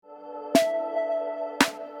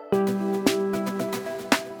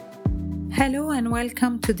Hello and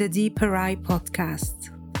welcome to the Deeper Eye podcast.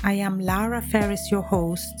 I am Lara Ferris, your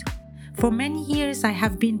host. For many years, I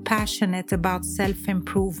have been passionate about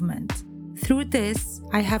self-improvement. Through this,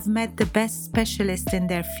 I have met the best specialists in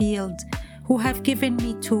their field who have given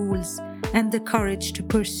me tools and the courage to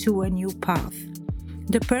pursue a new path.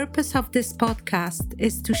 The purpose of this podcast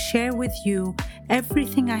is to share with you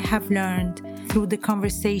everything I have learned through the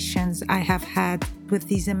conversations I have had with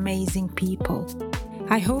these amazing people.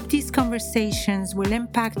 I hope these conversations will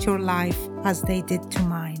impact your life as they did to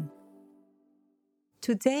mine.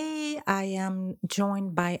 Today, I am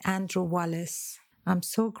joined by Andrew Wallas. I'm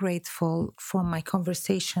so grateful for my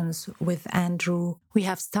conversations with Andrew. We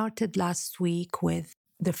have started last week with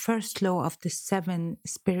the first law of the 7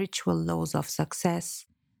 spiritual laws of success.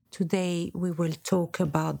 Today, we will talk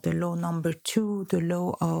about the law number 2, the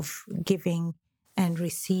law of giving and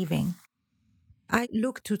receiving. I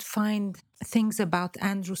look to find things about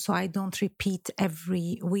Andrew so I don't repeat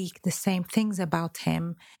every week the same things about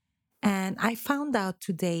him. And I found out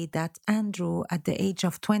today that Andrew, at the age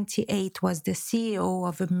of 28, was the CEO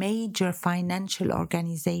of a major financial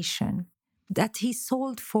organization that he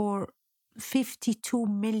sold for £52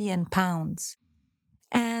 million.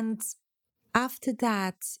 And after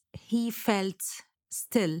that, he felt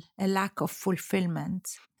still a lack of fulfillment.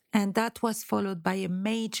 And that was followed by a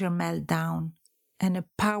major meltdown and a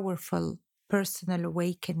powerful personal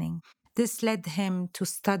awakening. This led him to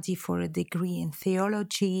study for a degree in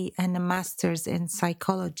theology and a master's in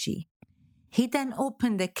psychology. He then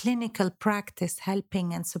opened a clinical practice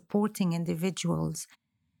helping and supporting individuals,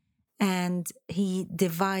 and he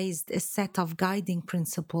devised a set of guiding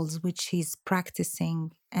principles which he's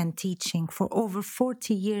practicing and teaching for over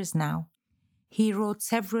 40 years now. He wrote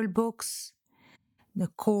several books, The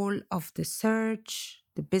Call of the Search,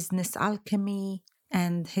 The Business Alchemy,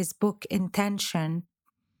 and his book Intention,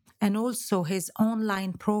 and also his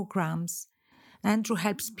online programs. Andrew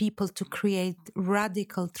helps people to create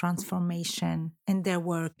radical transformation in their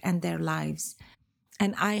work and their lives.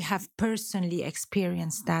 And I have personally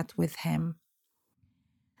experienced that with him.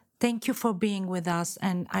 Thank you for being with us,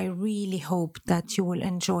 and I really hope that you will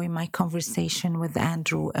enjoy my conversation with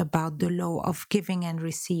Andrew about the law of giving and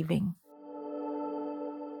receiving.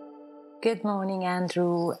 Good morning,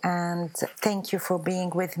 Andrew, and thank you for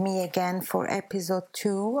being with me again for episode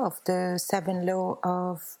 2 of the 7 Law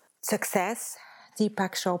of Success,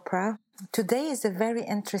 Deepak Chopra. Today is a very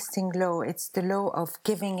interesting law. It's the law of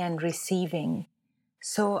giving and receiving.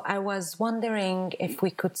 So I was wondering if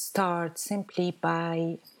we could start simply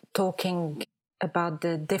by talking about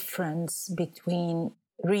the difference between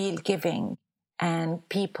real giving and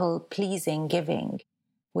people-pleasing giving,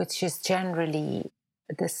 which is generally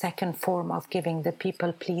the second form of giving. The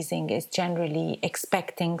people-pleasing is generally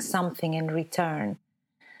expecting something in return.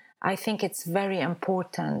 I think it's very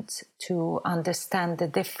important to understand the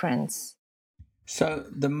difference. So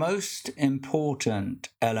the most important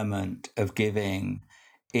element of giving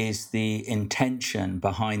is the intention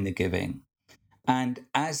behind the giving. And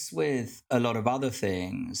as with a lot of other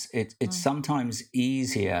things, it's sometimes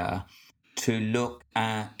easier to look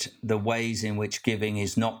at the ways in which giving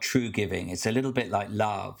is not true giving. It's a little bit like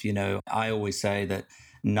love. You know, I always say that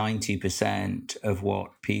 90% of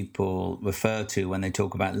what people refer to when they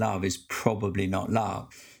talk about love is probably not love.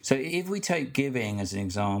 So if we take giving as an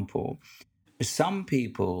example, some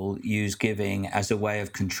people use giving as a way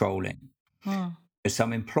of controlling.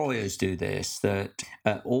 Some employers do this, that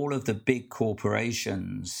all of the big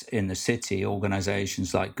corporations in the city,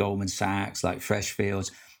 organizations like Goldman Sachs, like Freshfields,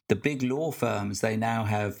 the big law firms, they now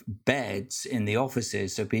have beds in the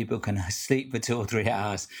offices so people can sleep for 2 or 3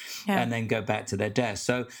 hours and then go back to their desk.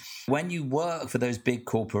 So when you work for those big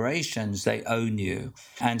corporations, they own you.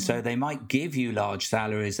 And so they might give you large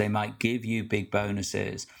salaries, they might give you big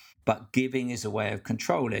bonuses, but giving is a way of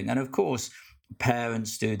controlling. And of course,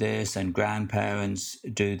 parents do this and grandparents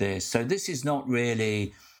do this. So this is not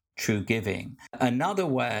really true giving. Another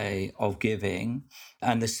way of giving,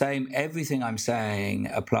 and the same, everything I'm saying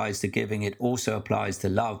applies to giving. It also applies to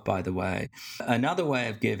love, by the way. Another way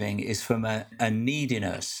of giving is from a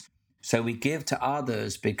neediness. So we give to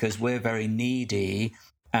others because we're very needy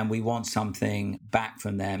and we want something back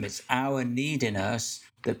from them. It's our neediness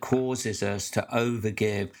that causes us to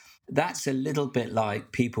overgive. That's a little bit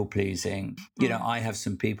like people pleasing. You know, I have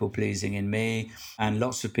some people pleasing in me, and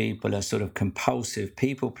lots of people are sort of compulsive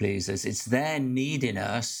people pleasers. It's their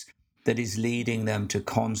neediness that is leading them to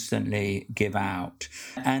constantly give out.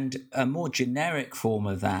 And a more generic form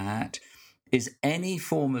of that is any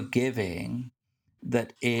form of giving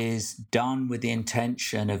that is done with the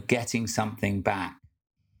intention of getting something back.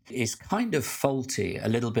 is kind of faulty, a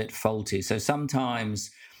little bit faulty. So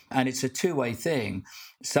sometimes, and it's a two-way thing,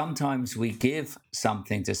 sometimes we give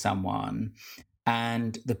something to someone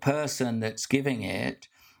and the person that's giving it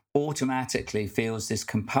automatically feels this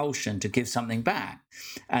compulsion to give something back.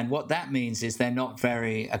 And what that means is they're not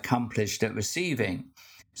very accomplished at receiving.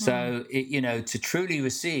 So, to truly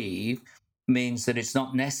receive means that it's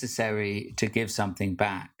not necessary to give something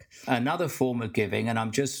back. Another form of giving, and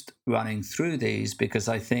I'm just running through these because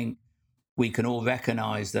I think we can all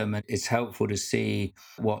recognize them and it's helpful to see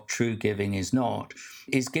what true giving is not,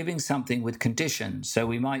 is giving something with conditions. So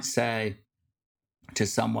we might say to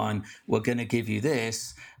someone, we're going to give you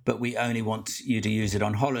this, but we only want you to use it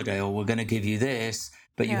on holiday, or we're going to give you this,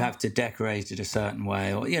 but you have to decorate it a certain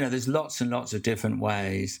way. Or, there's lots and lots of different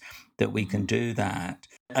ways that we can do that.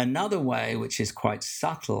 Another way, which is quite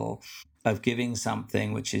subtle, of giving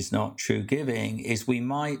something which is not true giving, is we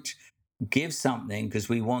might give something because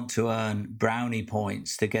we want to earn brownie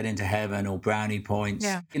points to get into heaven, or brownie points.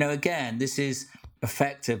 Again, this is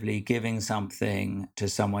effectively giving something to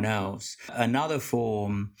someone else. Another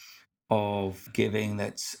form of giving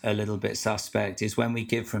that's a little bit suspect is when we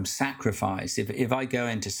give from sacrifice. If I go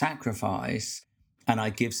into sacrifice and I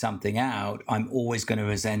give something out, I'm always going to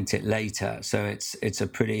resent it later. So it's a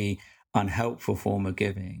pretty unhelpful form of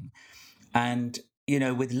giving. And,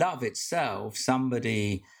 with love itself,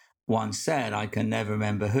 somebody once said, I can never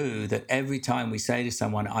remember who, that every time we say to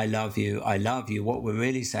someone, I love you, what we're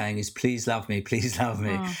really saying is, please love me, please love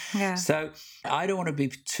me. So I don't want to be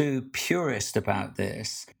too purist about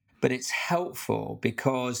this, but it's helpful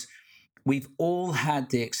because we've all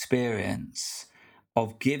had the experience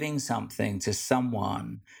of giving something to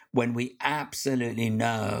someone when we absolutely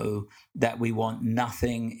know that we want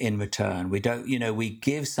nothing in return. We don't, we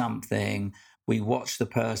give something, we watch the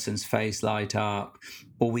person's face light up,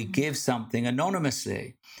 or we give something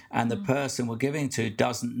anonymously and the person we're giving to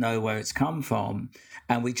doesn't know where it's come from.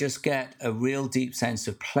 And we just get a real deep sense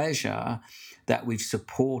of pleasure that we've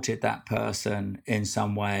supported that person in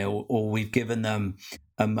some way, or we've given them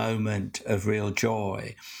a moment of real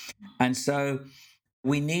joy. And so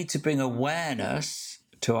we need to bring awareness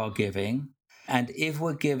to our giving. And if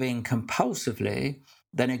we're giving compulsively,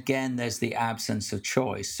 then again, there's the absence of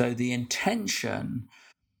choice. So the intention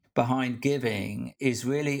behind giving is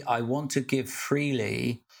really, I want to give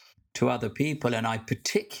freely to other people. And I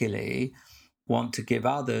particularly want to give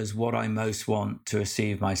others what I most want to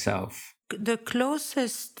receive myself. The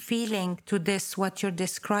closest feeling to this, what you're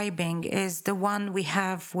describing, is the one we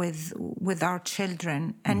have with our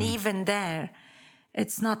children. And even there,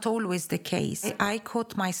 it's not always the case. I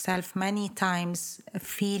caught myself many times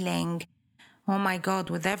feeling, oh my God,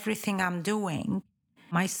 with everything I'm doing,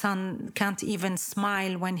 my son can't even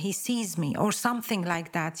smile when he sees me, or something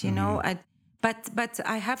like that, But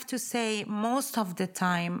I have to say, most of the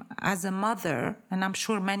time, as a mother, and I'm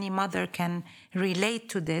sure many mother can relate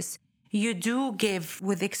to this, you do give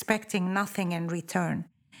with expecting nothing in return.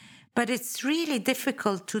 But it's really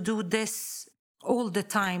difficult to do this all the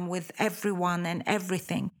time with everyone and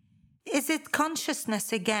everything. Is it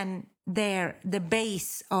consciousness again there, the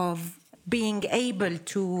base of being able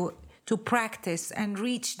to practice and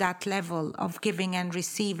reach that level of giving and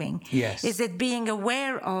receiving? Yes. Is it being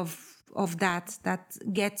aware of that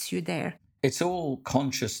gets you there? It's all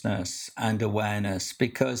consciousness and awareness,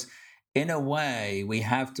 because in a way we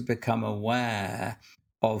have to become aware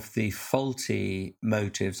of the faulty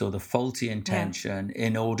motives or the faulty intention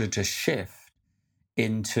in order to shift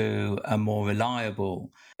into a more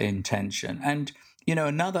reliable intention. And,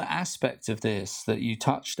 another aspect of this that you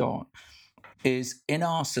touched on is in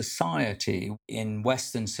our society, in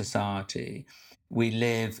Western society, we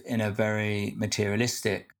live in a very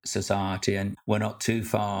materialistic society, and we're not too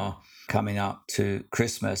far coming up to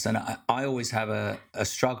Christmas. And I always have a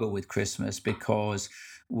struggle with Christmas because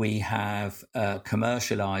we have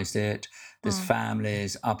commercialized it. There's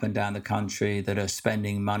families up and down the country that are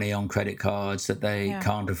spending money on credit cards that they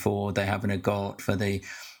can't afford, they haven't got, for the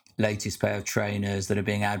latest pair of trainers that are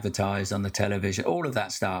being advertised on the television, all of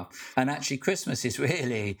that stuff. And actually Christmas is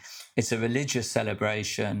really, it's a religious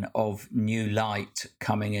celebration of new light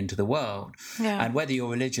coming into the world. And whether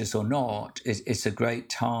you're religious or not, it's a great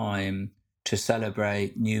time to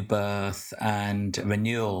celebrate new birth and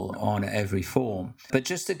renewal on every form. But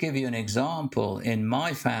just to give you an example, in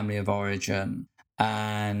my family of origin,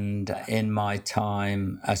 and in my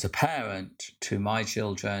time as a parent to my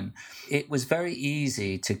children, it was very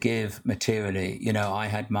easy to give materially. I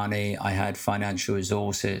had money, I had financial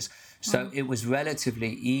resources. So it was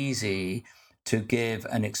relatively easy to give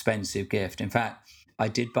an expensive gift. In fact, I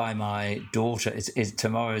did buy my daughter,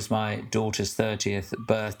 tomorrow is my daughter's 30th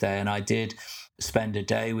birthday, and I did spend a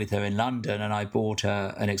day with her in London, and I bought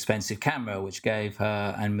her an expensive camera, which gave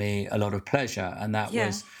her and me a lot of pleasure. And that Yeah.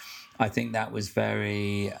 was, I think that was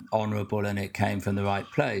very honorable, and it came from the right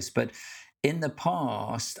place. But in the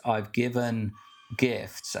past, I've given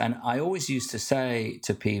gifts, and I always used to say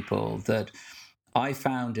to people that I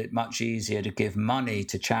found it much easier to give money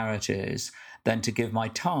to charities than to give my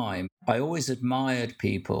time. I always admired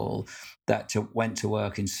people that went to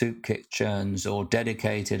work in soup kitchens or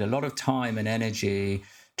dedicated a lot of time and energy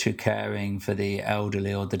to caring for the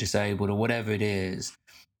elderly or the disabled or whatever it is.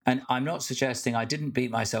 And I'm not suggesting I didn't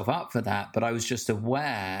beat myself up for that, but I was just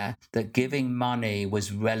aware that giving money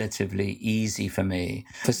was relatively easy for me.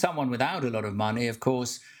 For someone without a lot of money, of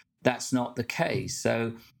course, that's not the case.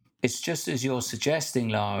 So it's just as you're suggesting,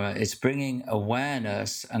 Lara, it's bringing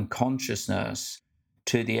awareness and consciousness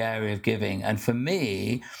to the area of giving. And for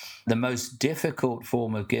me, the most difficult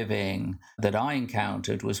form of giving that I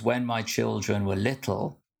encountered was when my children were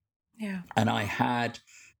little. Yeah. And I had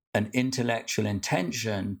an intellectual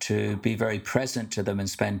intention to be very present to them and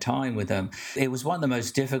spend time with them. It was one of the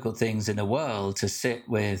most difficult things in the world to sit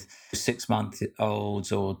with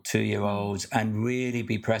 6-month-olds or 2-year-olds and really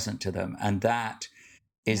be present to them. And that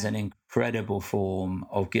is an incredible form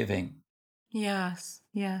of giving. Yes,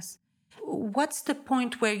 yes. What's the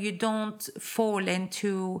point where you don't fall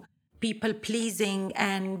into people pleasing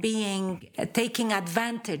and being taking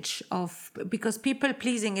advantage of, because people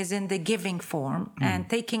pleasing is in the giving form and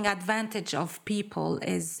taking advantage of people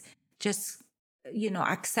is just,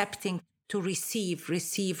 accepting to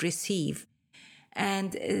receive.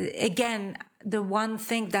 And again, the one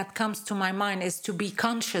thing that comes to my mind is to be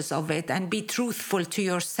conscious of it and be truthful to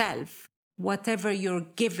yourself. Whatever you're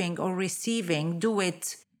giving or receiving, do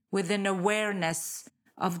it with an awareness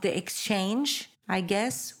of the exchange, I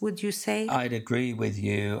guess, would you say? I'd agree with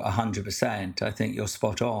you 100%. I think you're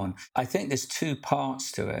spot on. I think there's two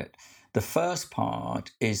parts to it. The first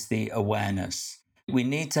part is the awareness. We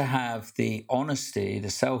need to have the honesty, the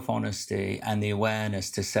self-honesty, and the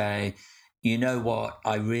awareness to say, you know what,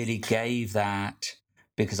 I really gave that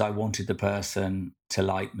because I wanted the person to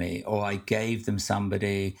like me, or I gave them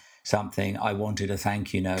something, I wanted a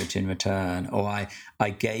thank you note in return, or I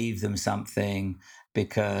gave them something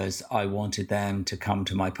because I wanted them to come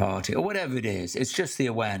to my party, or whatever it is. It's just the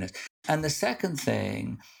awareness. And the second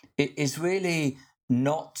thing is really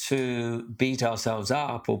not to beat ourselves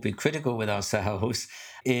up or be critical with ourselves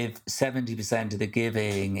if 70% of the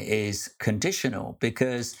giving is conditional,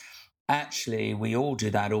 because actually we all do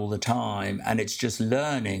that all the time, and it's just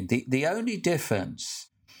learning. The only difference,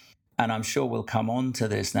 and I'm sure we'll come on to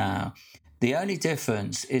this now, the only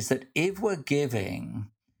difference is that if we're giving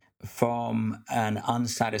from an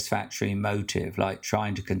unsatisfactory motive, like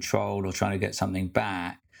trying to control or trying to get something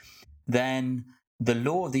back, then the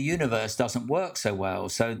law of the universe doesn't work so well.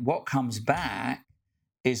 So what comes back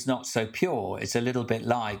is not so pure. It's a little bit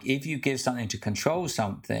like if you give something to control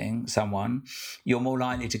someone, you're more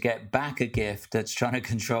likely to get back a gift that's trying to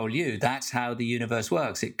control you. That's how the universe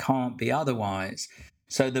works. It can't be otherwise.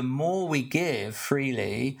 So the more we give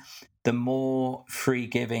freely, the more free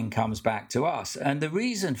giving comes back to us. And the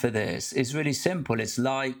reason for this is really simple. It's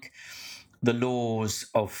like the laws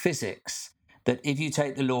of physics, that if you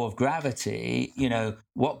take the law of gravity,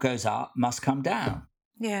 what goes up must come down.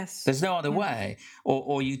 Yes. There's no other way.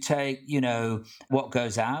 Or you take, what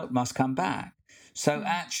goes out must come back. So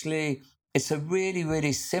actually, it's a really,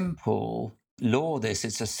 really simple law, this.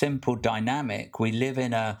 It's a simple dynamic. We live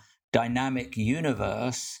in a dynamic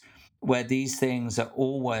universe where these things are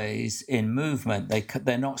always in movement.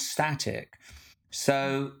 They're not static.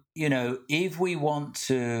 So, if we want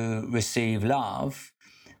to receive love,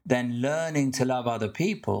 then learning to love other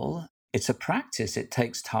people, it's a practice. It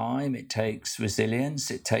takes time, it takes resilience,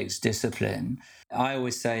 it takes discipline. I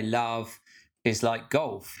always say love is like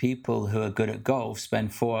golf. People who are good at golf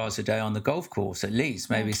spend 4 hours a day on the golf course, at least,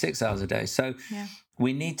 maybe 6 hours a day. So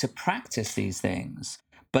we need to practice these things.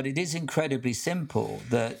 But it is incredibly simple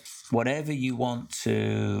that whatever you want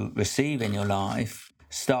to receive in your life,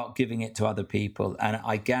 start giving it to other people. And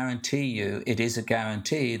I guarantee you, it is a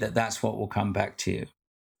guarantee that that's what will come back to you.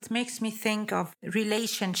 It makes me think of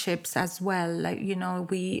relationships as well. Like,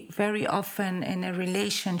 we very often in a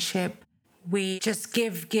relationship, we just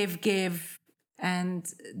give, and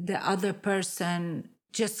the other person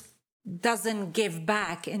just doesn't give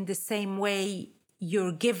back in the same way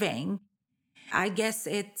you're giving. I guess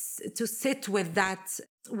it's to sit with that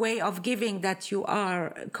way of giving that you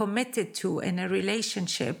are committed to in a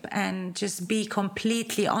relationship and just be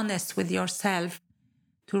completely honest with yourself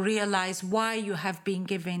to realize why you have been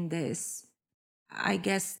given this. I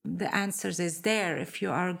guess the answers is there. If you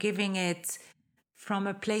are giving it from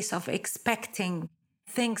a place of expecting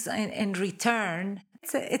things in return,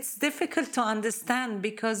 it's difficult to understand,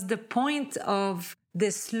 because the point of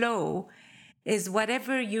this law is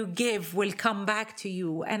whatever you give will come back to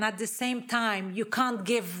you. And at the same time, you can't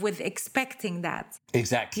give with expecting that. You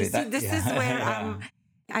Exactly. see, That, this is where yeah.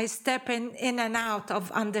 I step in and out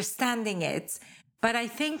of understanding it. But I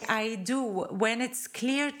think I do, when it's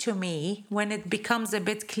clear to me, when it becomes a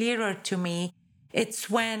bit clearer to me, it's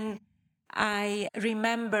when I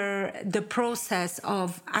remember the process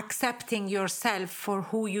of accepting yourself for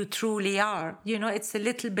who you truly are. You know, it's a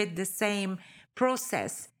little bit the same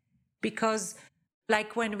process, because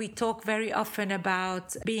like when we talk very often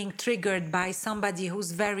about being triggered by somebody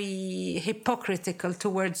who's very hypocritical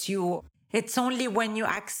towards you, it's only when you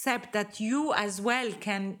accept that you as well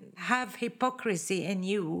can have hypocrisy in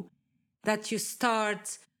you that you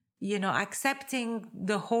start, you know, accepting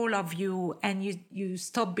the whole of you, and you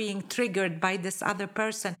stop being triggered by this other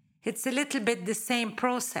person. It's a little bit the same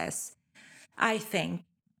process, I think.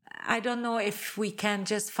 I don't know if we can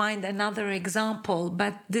just find another example,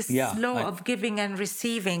 but this Yeah. law of giving and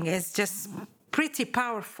receiving is just pretty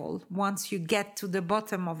powerful once you get to the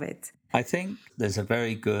bottom of it. I think there's a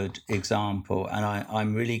very good example, and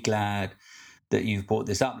I'm really glad that you've brought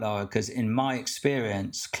this up, Laura, because in my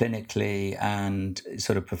experience, clinically and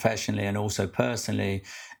sort of professionally and also personally,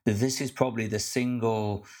 this is probably the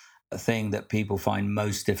single thing that people find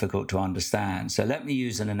most difficult to understand. So let me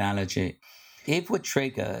use an analogy. If we're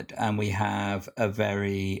triggered and we have a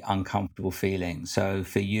very uncomfortable feeling, so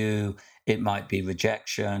for you, it might be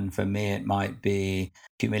rejection. For me, it might be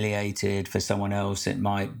humiliated. For someone else, it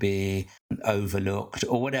might be overlooked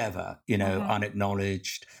or whatever,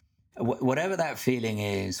 unacknowledged. Whatever that feeling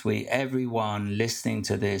is, everyone listening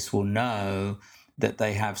to this will know that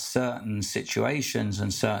they have certain situations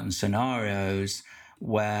and certain scenarios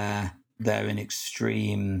where they're in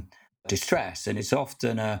extreme distress. And it's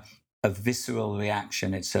often a visceral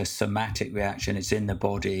reaction. It's a somatic reaction. It's in the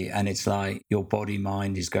body, and it's like your body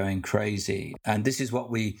mind is going crazy. And this is what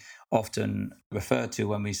we often refer to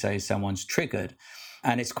when we say someone's triggered.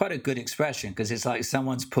 And it's quite a good expression, because it's like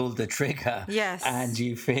someone's pulled the trigger and Yes.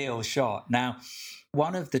 you feel shot. Now,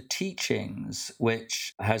 one of the teachings,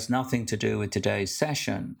 which has nothing to do with today's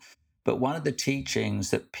session, but one of the teachings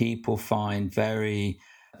that people find very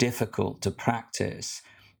difficult to practice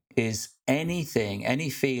is anything, any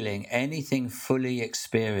feeling, anything fully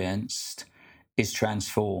experienced is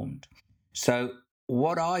transformed. So,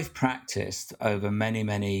 what I've practiced over many,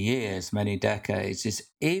 many years, many decades, is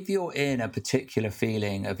if you're in a particular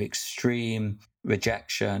feeling of extreme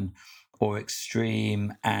rejection or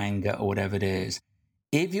extreme anger or whatever it is,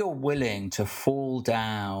 if you're willing to fall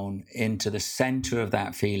down into the center of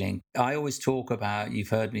that feeling, I always talk about, you've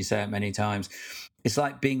heard me say it many times, it's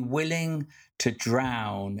like being willing to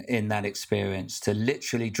drown in that experience, to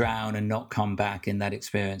literally drown and not come back in that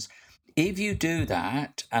experience. If you do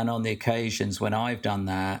that, and on the occasions when I've done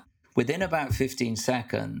that, within about 15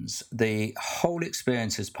 seconds, the whole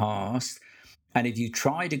experience has passed. And if you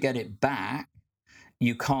try to get it back,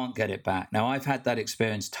 you can't get it back. Now, I've had that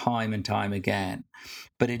experience time and time again,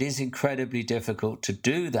 but it is incredibly difficult to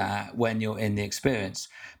do that when you're in the experience.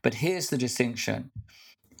 But here's the distinction.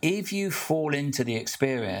 If you fall into the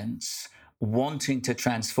experience wanting to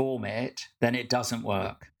transform it, then it doesn't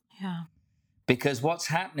work. Yeah. Because what's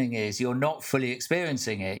happening is you're not fully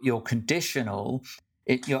experiencing it. You're conditional.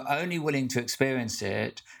 You're only willing to experience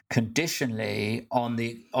it conditionally on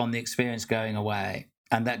the experience going away,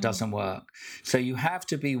 and that doesn't work. So you have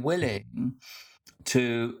to be willing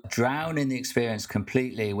to drown in the experience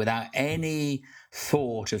completely without any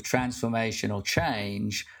thought of transformation or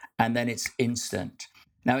change, and then it's instant.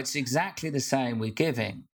 Now, it's exactly the same with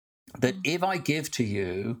giving, that if I give to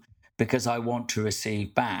you because I want to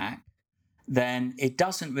receive back, then it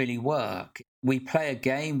doesn't really work. We play a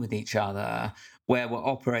game with each other where we're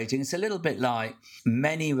operating. It's a little bit like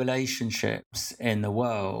many relationships in the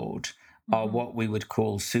world are what we would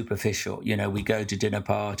call superficial. You know, we go to dinner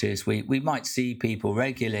parties, we might see people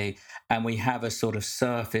regularly, and we have a sort of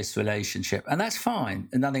surface relationship. And that's fine,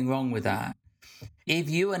 and nothing wrong with that. If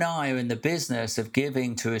you and I are in the business of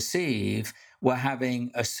giving to receive, we're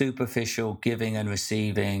having a superficial giving and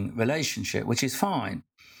receiving relationship, which is fine.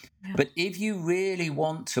 Yeah. But if you really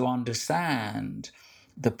want to understand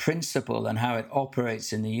the principle and how it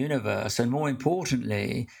operates in the universe, and more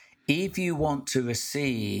importantly, if you want to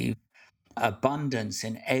receive abundance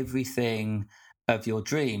in everything of your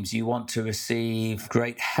dreams, you want to receive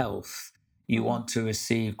great health, You want to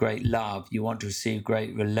receive great love. You want to receive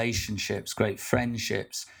great relationships, great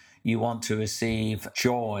friendships. You want to receive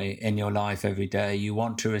joy in your life every day. You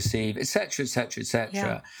want to receive, etc., etc., Yeah.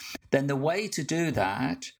 etc. Then the way to do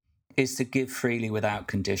that is to give freely without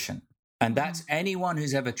condition. And that's anyone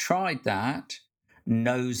who's ever tried that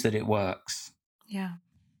knows that it works. Yeah.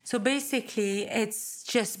 So basically, it's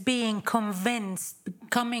just being convinced,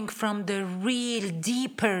 coming from the real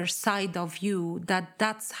deeper side of you, that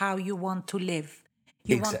that's how you want to live.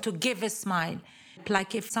 You want Exactly. to give a smile.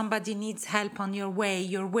 Like if somebody needs help on your way,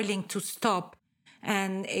 you're willing to stop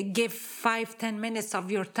and give 5, 10 minutes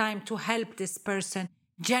of your time to help this person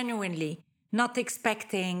genuinely, not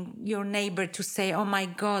expecting your neighbor to say, oh my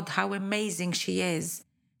God, how amazing she is,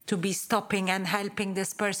 to be stopping and helping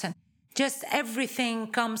this person. Just everything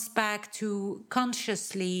comes back to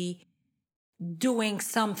consciously doing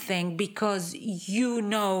something because you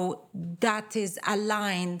know that is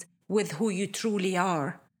aligned with who you truly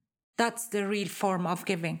are. That's the real form of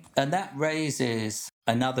giving. And that raises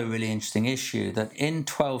another really interesting issue that in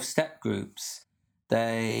 12 step groups,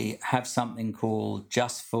 they have something called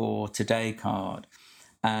Just for Today card.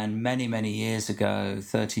 And many, many years ago,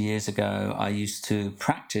 30 years ago, I used to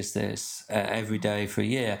practice this every day for a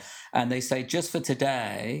year. And they say, just for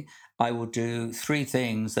today, I will do 3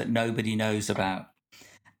 things that nobody knows about.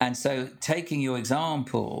 And so, taking your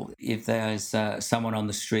example, if there's someone on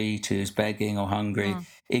the street who's begging or hungry,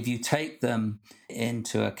 if you take them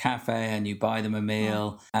into a cafe and you buy them a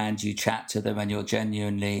meal and you chat to them and you're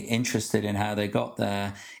genuinely interested in how they got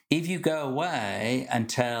there, if you go away and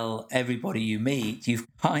tell everybody you meet, you've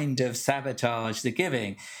kind of sabotaged the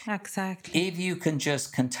giving. Exactly. If you can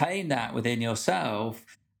just contain that within yourself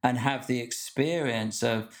and have the experience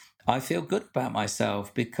of, I feel good about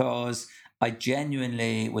myself because I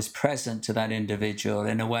genuinely was present to that individual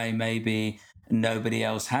in a way maybe nobody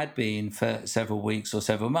else had been for several weeks or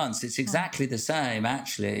several months. It's exactly the same,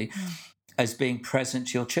 actually, as being present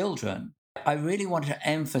to your children. I really want to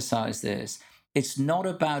emphasize this. It's not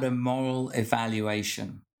about a moral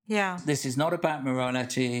evaluation. Yeah. This is not about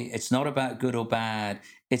morality. It's not about good or bad.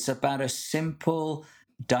 It's about a simple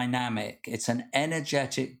dynamic. It's an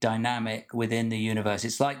energetic dynamic within the universe.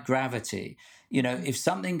 It's like gravity. You know, if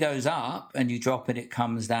something goes up and you drop it, it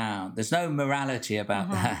comes down. There's no morality about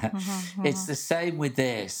that. It's the same with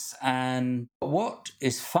this. And what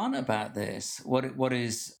is fun about this, what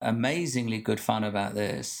is amazingly good fun about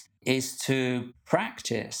this, is to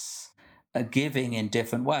practice giving in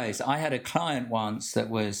different ways. I had a client once that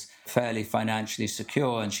was fairly financially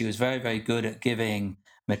secure and she was very, very good at giving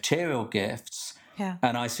material gifts. Yeah.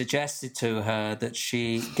 And I suggested to her that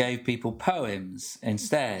she gave people poems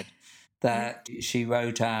instead, that she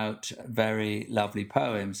wrote out very lovely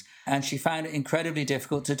poems. And she found it incredibly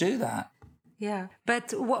difficult to do that. Yeah.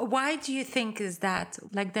 But why do you think is that?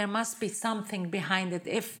 Like there must be something behind it.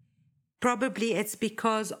 If probably it's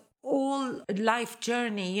because all life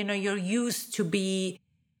journey, you're used to be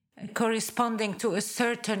corresponding to a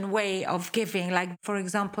certain way of giving. Like, for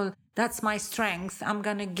example, that's my strength. I'm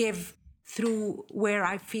going to give through where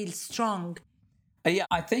I feel strong. Yeah,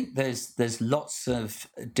 I think there's lots of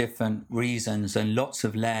different reasons and lots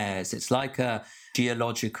of layers. It's like a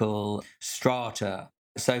geological strata.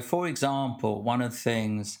 So, for example, one of the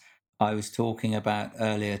things I was talking about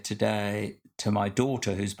earlier today to my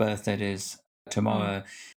daughter, whose birthday it is tomorrow,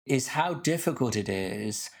 is how difficult it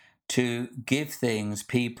is to give things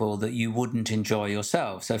people that you wouldn't enjoy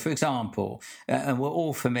yourself. So, for example, and we're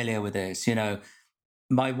all familiar with this,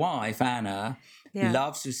 my wife, Anna, Yeah.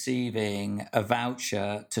 loves receiving a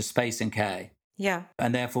voucher to Space and K, Yeah.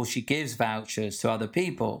 and therefore she gives vouchers to other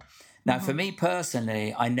people. Now, for me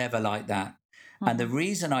personally, I never like that. And the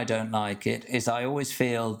reason I don't like it is I always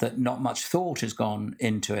feel that not much thought has gone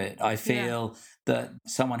into it. I feel that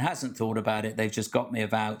someone hasn't thought about it. They've just got me a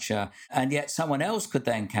voucher. And yet someone else could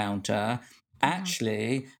then counter.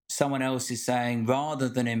 Actually, someone else is saying, rather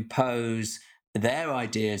than impose their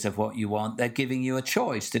ideas of what you want, they're giving you a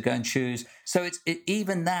choice to go and choose. So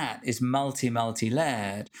even that is multi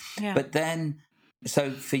layered. Yeah. But then,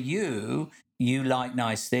 so for you, you like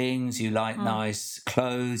nice things, you like nice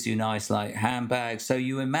clothes, you like handbags. So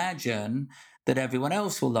you imagine that everyone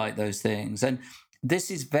else will like those things. And this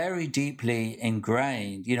is very deeply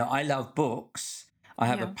ingrained. I love books. I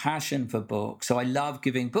have a passion for books. So I love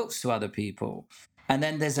giving books to other people. And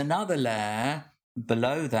then there's another layer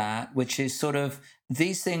below that, which is sort of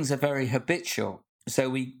these things are very habitual. So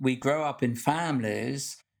we grow up in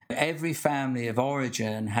families. Every family of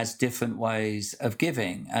origin has different ways of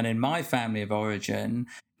giving. And in my family of origin,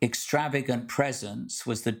 extravagant presents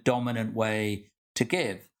was the dominant way to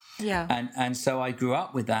give. Yeah. And so I grew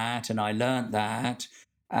up with that, and I learned that,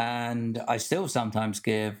 and I still sometimes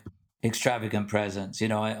give extravagant presents.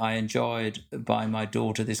 I enjoyed buying my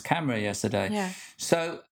daughter this camera yesterday. Yeah.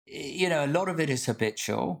 So, a lot of it is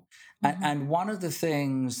habitual. Hmm. And one of the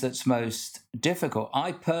things that's most difficult,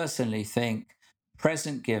 I personally think,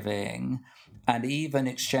 present giving and even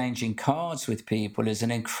exchanging cards with people is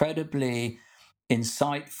an incredibly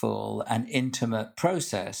insightful and intimate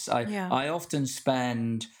process. Yeah. I often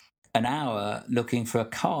spend an hour looking for a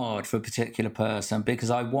card for a particular person because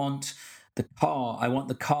I want the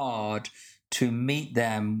card to meet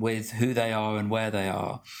them with who they are and where they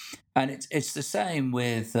are. And it's the same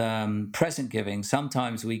with present giving.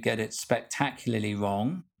 Sometimes we get it spectacularly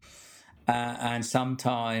wrong, and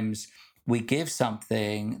sometimes we give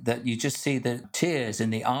something that you just see the tears in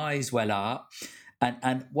the eyes well up.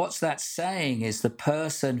 And what's that saying is the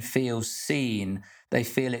person feels seen, they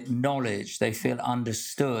feel acknowledged, they feel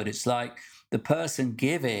understood. It's like the person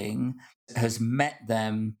giving has met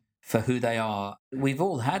them for who they are. We've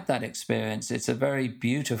all had that experience. It's a very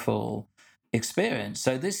beautiful experience.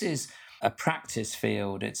 So this is a practice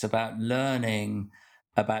field. It's about learning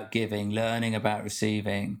about giving, learning about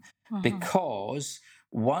receiving, Hmm. because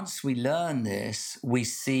once we learn this, we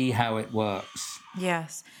see how it works.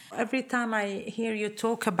 Yes. Every time I hear you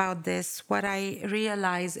talk about this, what I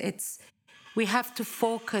realize it's we have to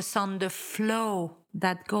focus on the flow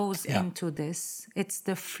that goes Yeah, into this. It's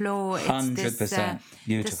the flow. It's %. this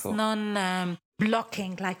Beautiful. non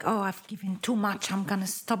blocking, like, oh, I've given too much. I'm gonna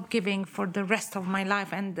stop giving for the rest of my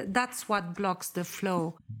life, and that's what blocks the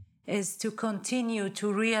flow. Is to continue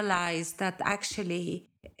to realize that actually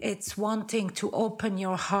it's wanting to open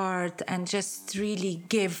your heart and just really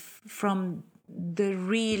give from the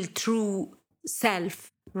real true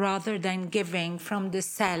self rather than giving from the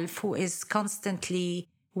self who is constantly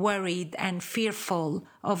worried and fearful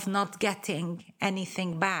of not getting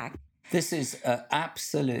anything back. This is an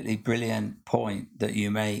absolutely brilliant point that you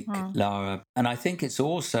make, Mm. Lara. And I think it's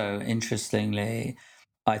also, interestingly,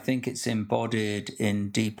 I think it's embodied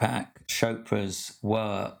in Deepak Chopra's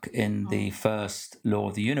work in the Mm. first law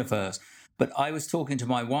of the universe. But I was talking to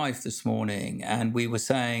my wife this morning, and we were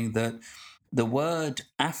saying that the word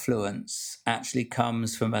affluence actually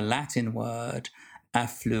comes from a Latin word,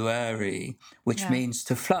 affluere, which Yeah. means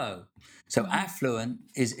to flow. So Hmm. affluent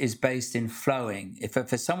is based in flowing. If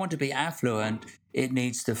for someone to be affluent, it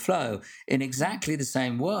needs to flow. In exactly the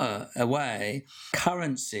same way,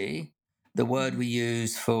 currency, the word we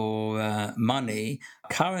use for money,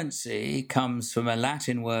 currency comes from a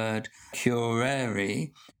Latin word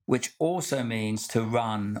curere, which also means to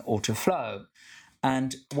run or to flow.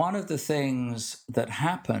 And one of the things that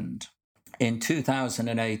happened in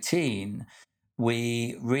 2018,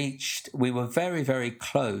 we were very, very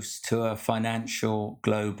close to a financial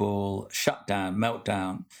global shutdown,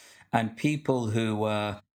 meltdown. And people who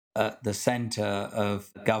were at the center of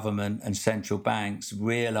government and central banks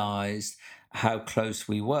realized how close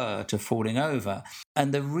we were to falling over.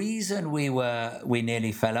 And the reason we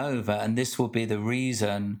nearly fell over, and this will be the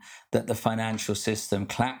reason that the financial system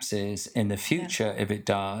collapses in the Yeah. future if it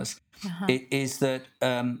does, Uh-huh. it is that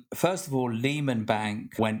first of all, Lehman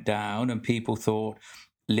Bank went down, and people thought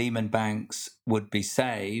Lehman Banks would be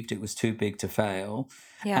saved. It was too big to fail.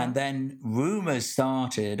 Yeah. And then rumors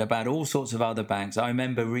started about all sorts of other banks. I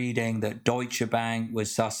remember reading that Deutsche Bank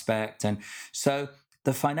was suspect. And so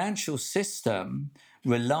the financial system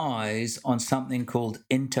relies on something called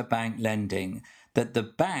interbank lending, that the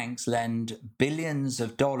banks lend billions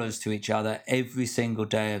of dollars to each other every single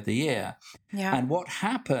day of the year. Yeah. And what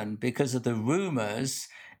happened because of the rumors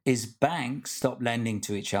is banks stopped lending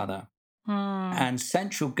to each other. Mm. And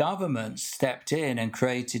central governments stepped in and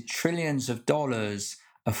created trillions of dollars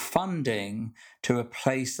of funding to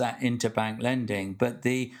replace that interbank lending. But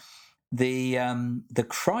the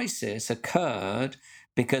crisis occurred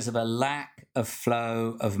because of a lack of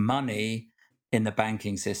flow of money in the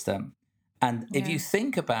banking system. And if Yeah. you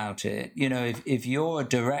think about it, if you're a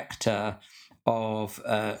director of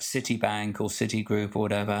Citibank or Citigroup or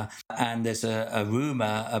whatever, and there's a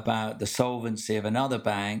rumor about the solvency of another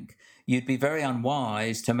bank, you'd be very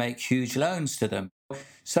unwise to make huge loans to them.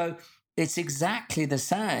 So it's exactly the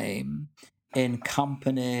same in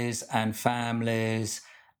companies and families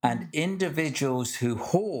and Mm. individuals who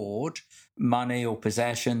hoard money or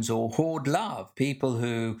possessions or hoard love, people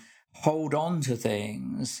who hold on to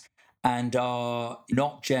things and are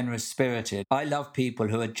not generous spirited. I love people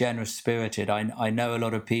who are generous spirited. I know a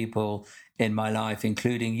lot of people in my life,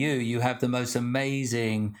 including you. You have the most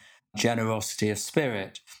amazing generosity of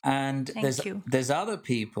spirit. And there's Thank you. there's other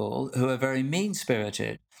people who are very mean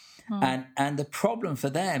spirited. And the problem for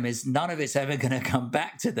them is none of it's ever going to come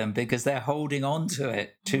back to them because they're holding on to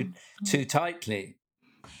it too tightly.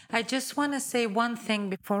 I just want to say one thing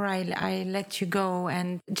before I let you go,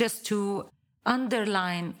 and just to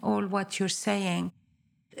underline all what you're saying.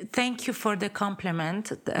 Thank you for the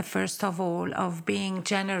compliment, first of all, of being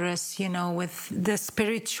generous, with the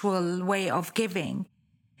spiritual way of giving.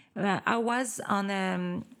 I was on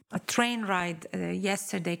a train ride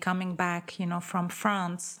yesterday coming back, from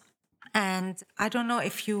France. And I don't know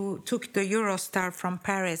if you took the Eurostar from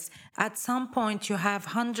Paris. At some point, you have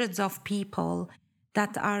hundreds of people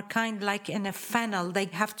that are kind like in a funnel. They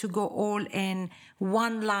have to go all in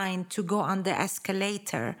one line to go on the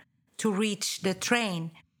escalator to reach the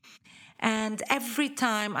train. And every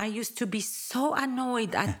time I used to be so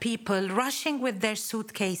annoyed at people rushing with their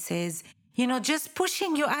suitcases, just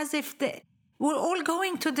pushing you as if we're all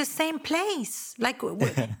going to the same place. Like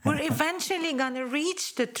we're eventually going to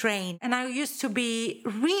reach the train. And I used to be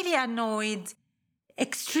really annoyed,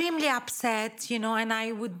 extremely upset, and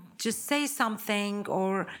I would just say something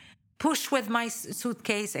or push with my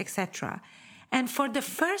suitcase, etc. And for the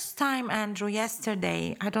first time, Andrew,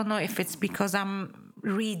 yesterday, I don't know if it's because I'm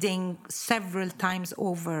reading several times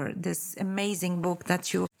over this amazing book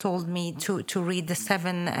that you told me to read, The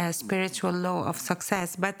Seven Spiritual Law of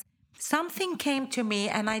Success, but something came to me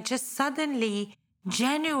and I just suddenly,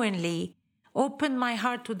 genuinely opened my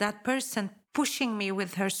heart to that person pushing me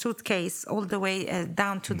with her suitcase all the way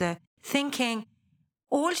down to the thinking,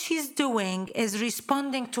 all she's doing is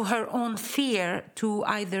responding to her own fear to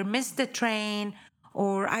either miss the train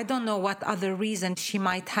or I don't know what other reason she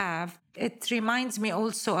might have. It reminds me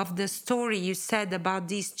also of the story you said about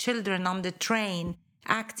these children on the train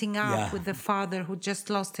acting up Yeah. with the father who just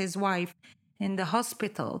lost his wife in the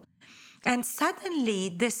hospital. And suddenly,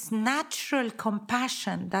 this natural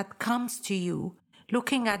compassion that comes to you,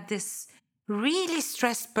 looking at this really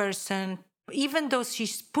stressed person, even though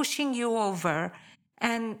she's pushing you over,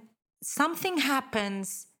 and something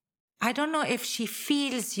happens. I don't know if she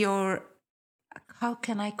feels your, how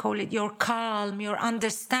can I call it, your calm, your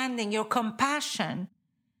understanding, your compassion,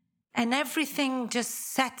 and everything just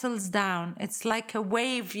settles down. It's like a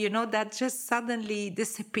wave, that just suddenly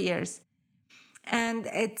disappears. And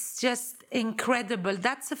it's just incredible.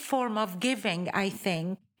 That's a form of giving, I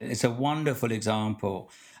think. It's a wonderful example.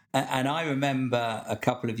 And I remember a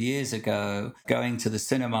couple of years ago going to the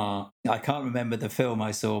cinema. I can't remember the film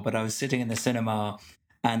I saw, but I was sitting in the cinema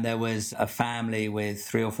and there was a family with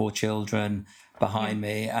 3 or 4 children behind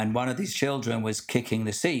me. And one of these children was kicking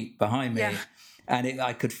the seat behind Yeah. me. And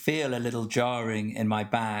I could feel a little jarring in my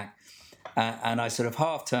back. And I sort of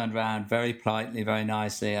half turned around very politely, very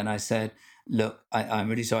nicely. And I said, look, I'm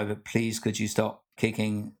really sorry, but please could you stop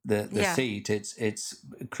kicking the Yeah. seat? It's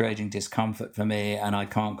creating discomfort for me and I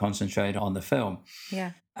can't concentrate on the film.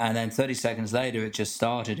 Yeah. And then 30 seconds later, it just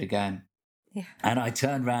started again. Yeah. And I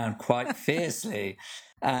turned around quite fiercely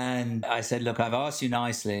and I said, look, I've asked you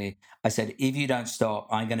nicely. I said, if you don't stop,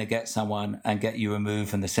 I'm going to get someone and get you removed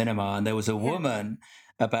from the cinema. And there was a woman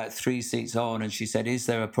about 3 seats on and she said, is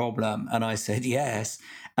there a problem? And I said, yes.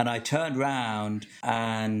 And I turned round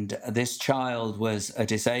and this child was a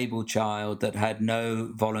disabled child that had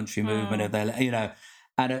no voluntary movement of their,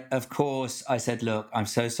 and of course I said, look, I'm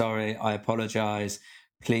so sorry. I apologize.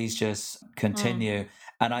 Please just continue.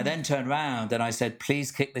 And I then turned around and I said,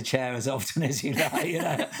 please kick the chair as often as you like,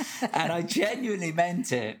 And I genuinely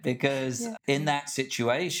meant it because in that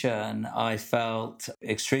situation, I felt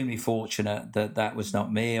extremely fortunate that that was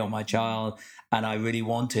not me or my child. And I really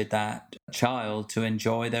wanted that child to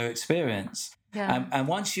enjoy their experience. Yeah. And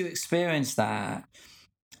once you experience that,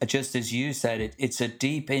 just as you said, it's a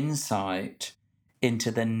deep insight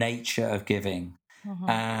into the nature of giving.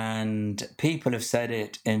 And people have said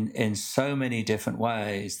it in so many different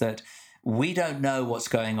ways that we don't know what's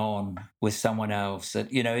going on with someone else. That,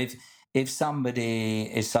 if somebody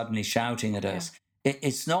is suddenly shouting at us,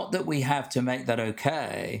 it's not that we have to make that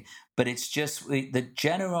okay, but it's just the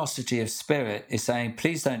generosity of spirit is saying,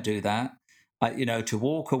 please don't do that, to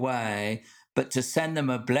walk away, but to send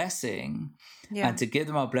them a blessing and to give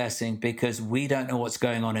them our blessing because we don't know what's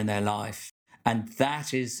going on in their life. And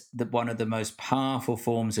that is one of the most powerful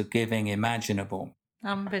forms of giving imaginable.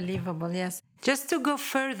 Unbelievable, yes. Just to go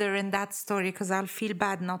further in that story, because I'll feel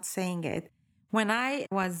bad not saying it. When I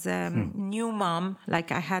was new mom,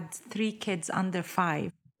 like I had 3 kids under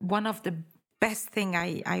 5, one of the best thing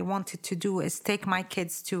I wanted to do is take my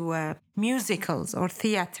kids to musicals or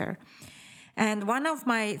theater. And one of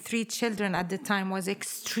my 3 children at the time was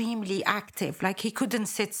extremely active. Like he couldn't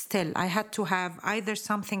sit still. I had to have either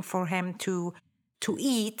something for him to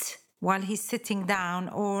eat while he's sitting down,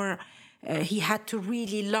 or he had to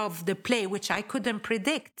really love the play, which I couldn't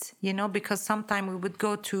predict, because sometimes we would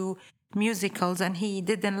go to musicals and he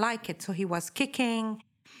didn't like it. So he was kicking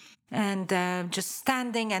and just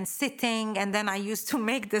standing and sitting. And then I used to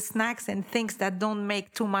make the snacks and things that don't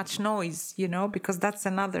make too much noise, because that's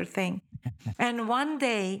another thing. And one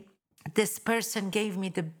day, this person gave me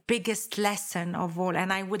the biggest lesson of all,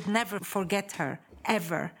 and I would never forget her,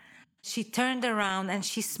 ever. She turned around and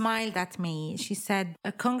she smiled at me. She said,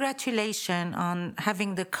 "Congratulations on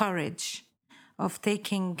having the courage of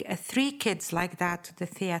taking 3 kids like that to the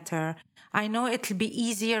theater. I know it'll be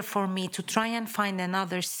easier for me to try and find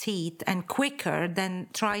another seat and quicker than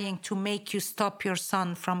trying to make you stop your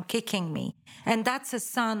son from kicking me. And that's a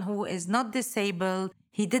son who is not disabled.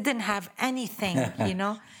 He didn't have anything,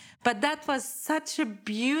 But that was such a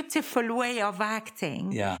beautiful way of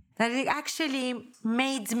acting that it actually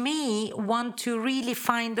made me want to really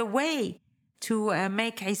find a way to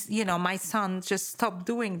make my son just stop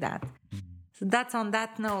doing that. So that's on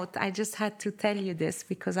that note. I just had to tell you this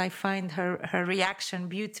because I find her reaction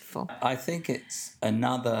beautiful. I think it's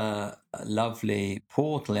another lovely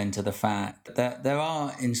portal into the fact that there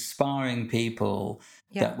are inspiring people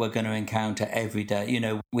that we're going to encounter every day.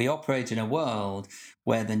 We operate in a world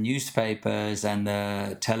where the newspapers and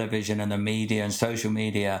the television and the media and social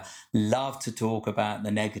media love to talk about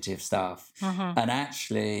the negative stuff. And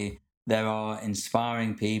actually, there are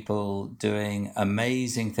inspiring people doing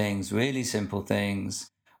amazing things, really simple things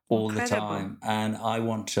all the time. And I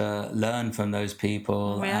want to learn from those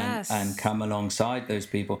people and come alongside those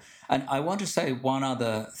people. And I want to say one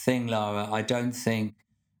other thing, Lara. I don't think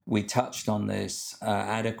we touched on this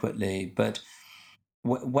adequately, but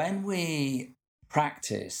when we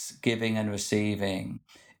practice giving and receiving,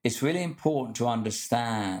 it's really important to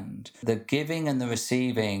understand the giving and the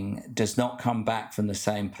receiving does not come back from the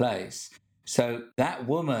same place. So that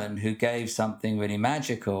woman who gave something really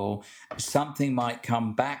magical, something might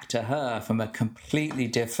come back to her from a completely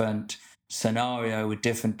different scenario with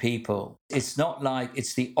different people. It's not like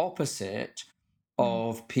it's the opposite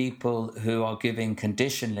of people who are giving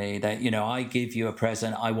conditionally that, I give you a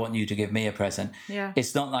present, I want you to give me a present. Yeah.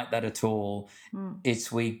 It's not like that at all.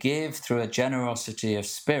 It's we give through a generosity of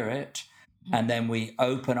spirit, and then we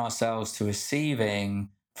open ourselves to receiving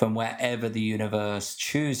from wherever the universe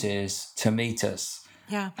chooses to meet us.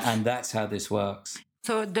 Yeah. And that's how this works.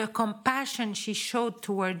 So the compassion she showed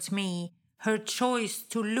towards me, her choice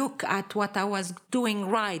to look at what I was doing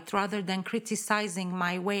right rather than criticizing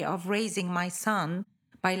my way of raising my son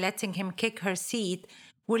by letting him kick her seat,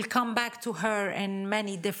 will come back to her in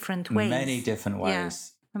many different ways. Many different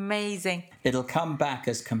ways. Yeah. Amazing. It'll come back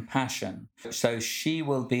as compassion. So she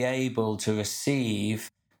will be able to receive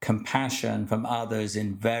compassion from others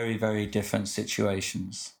in very, very different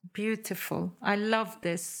situations. Beautiful. I love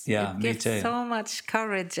this. Yeah, it me gives too. so much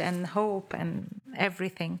courage and hope and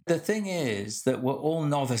everything. The thing is that we're all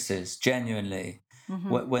novices, genuinely.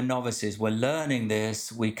 We're novices. We're learning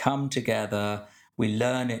this. We come together. We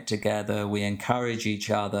learn it together. We encourage each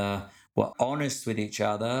other. We're honest with each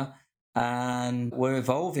other. And we're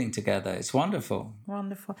evolving together. It's wonderful.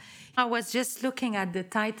 Wonderful. I was just looking at the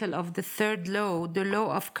title of the 3rd law, the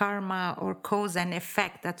law of karma or cause and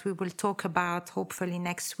effect, that we will talk about hopefully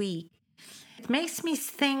next week. It makes me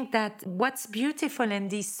think that what's beautiful in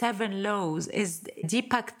these 7 laws is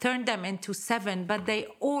Deepak turned them into 7, but they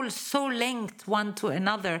all so linked one to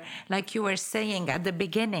another, like you were saying at the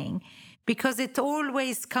beginning, because it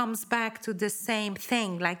always comes back to the same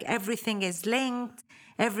thing, like everything is linked.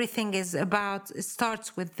 Everything is it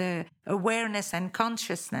starts with the awareness and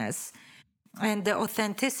consciousness and the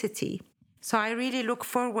authenticity. So I really look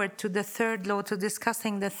forward to the 3rd law, to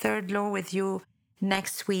discussing the 3rd law with you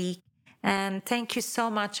next week. And thank you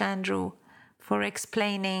so much, Andrew, for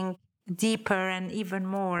explaining deeper and even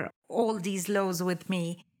more all these laws with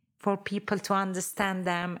me for people to understand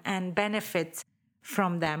them and benefit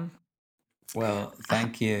from them. Well,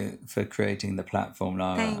 thank you for creating the platform,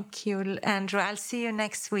 Lara. Thank you, Andrew. I'll see you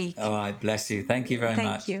next week. All right, bless you. Thank you very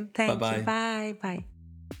much. Thank you. Thank you. Bye. Bye.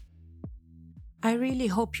 I really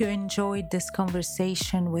hope you enjoyed this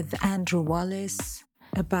conversation with Andrew Wallas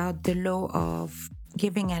about the law of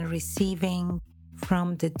giving and receiving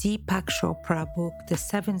from the Deepak Chopra book, The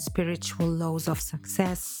 7 Spiritual Laws of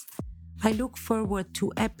Success. I look forward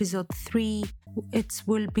to episode 3. It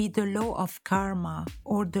will be the law of karma,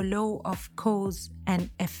 or the law of cause and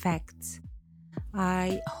effect.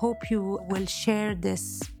 I hope you will share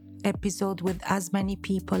this episode with as many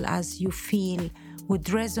people as you feel would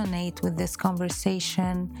resonate with this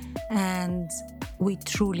conversation, and we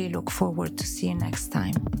truly look forward to see you next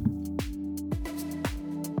time.